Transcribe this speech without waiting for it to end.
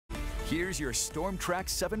Here's your Storm Track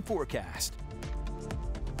 7 forecast.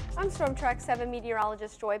 I'm Storm Track 7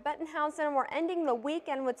 meteorologist Joy Bettenhausen, and we're ending the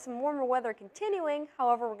weekend with some warmer weather continuing.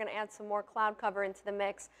 However, we're going to add some more cloud cover into the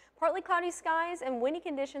mix. Partly cloudy skies and windy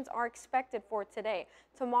conditions are expected for today.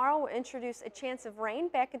 Tomorrow, we'll introduce a chance of rain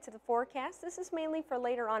back into the forecast. This is mainly for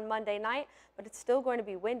later on Monday night, but it's still going to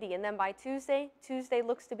be windy. And then by Tuesday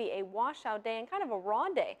looks to be a washout day and kind of a raw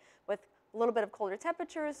day with a little bit of colder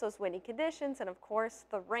temperatures, those windy conditions, and of course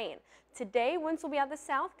the rain. Today, winds will be out the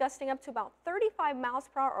south, gusting up to about 35 miles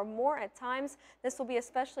per hour or more at times. This will be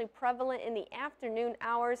especially prevalent in the afternoon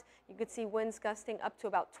hours. You could see winds gusting up to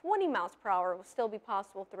about 20 miles per hour will still be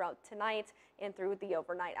possible throughout tonight and through the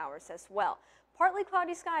overnight hours as well. Partly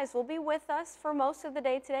cloudy skies will be with us for most of the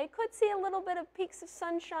day today. Could see a little bit of peaks of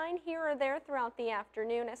sunshine here or there throughout the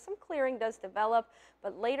afternoon as some clearing does develop.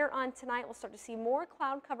 But later on tonight, we'll start to see more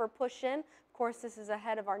cloud cover push in. Of course, this is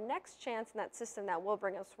ahead of our next chance in that system that will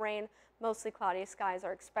bring us rain. Mostly cloudy skies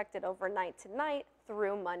are expected overnight tonight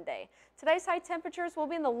through Monday. Today's high temperatures will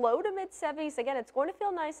be in the low to mid 70s. Again, it's going to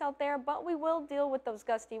feel nice out there, but we will deal with those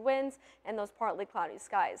gusty winds and those partly cloudy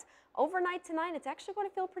skies. Overnight tonight, it's actually going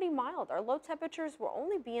to feel pretty mild. Our low temperatures will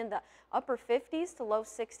only be in the upper 50s to low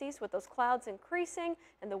 60s with those clouds increasing,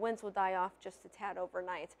 and the winds will die off just a tad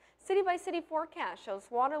overnight. City by city forecast shows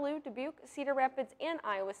Waterloo, Dubuque, Cedar Rapids, and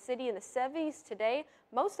Iowa City in the 70s today.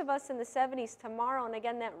 Most of us in the 70s tomorrow, and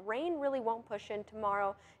again, that rain really won't push in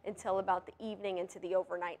tomorrow until about the evening into the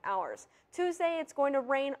overnight hours. Tuesday, it's going to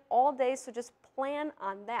rain all day, so just plan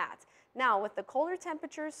on that. Now, with the colder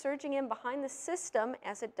temperatures surging in behind the system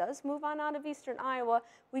as it does move on out of eastern Iowa,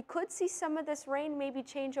 we could see some of this rain maybe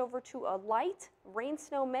change over to a light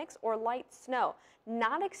rain-snow mix or light snow.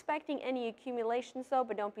 Not expecting any accumulations though,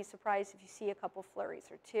 but don't be surprised if you see a couple flurries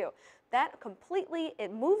or two. That completely,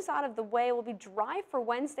 it moves out of the way. It will be dry for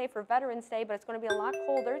Wednesday for Veterans Day, but it's going to be a lot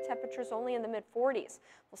colder. Temperatures only in the mid-40s.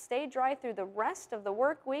 We'll stay dry through the rest of the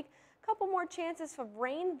work week. Couple more chances of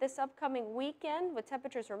rain this upcoming weekend with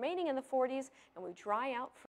temperatures remaining in the 40s, and we dry out for